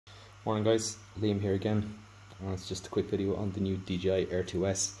Morning guys, Liam here again, and it's just a quick video on the new Dji Air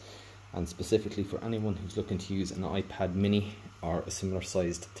 2S, and specifically for anyone who's looking to use an iPad mini or a similar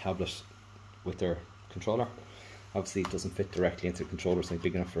sized tablet with their controller. Obviously it doesn't fit directly into the controller, it's not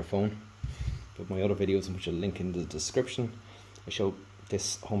big enough for a phone, but my other videos, which I'll link in the description, I show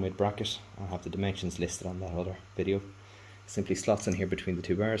this homemade bracket. I'll have the dimensions listed on that other video. It simply slots in here between the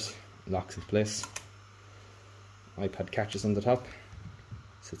two bars, locks in place, iPad catches on the top,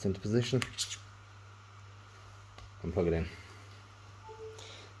 sits into position, and plug it in.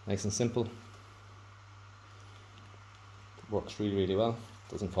 Nice and simple. Works really well,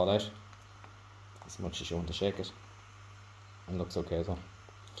 doesn't fall out as much as you want to shake it, and looks okay as well.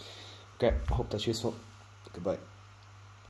 Okay, I hope that's useful. Goodbye.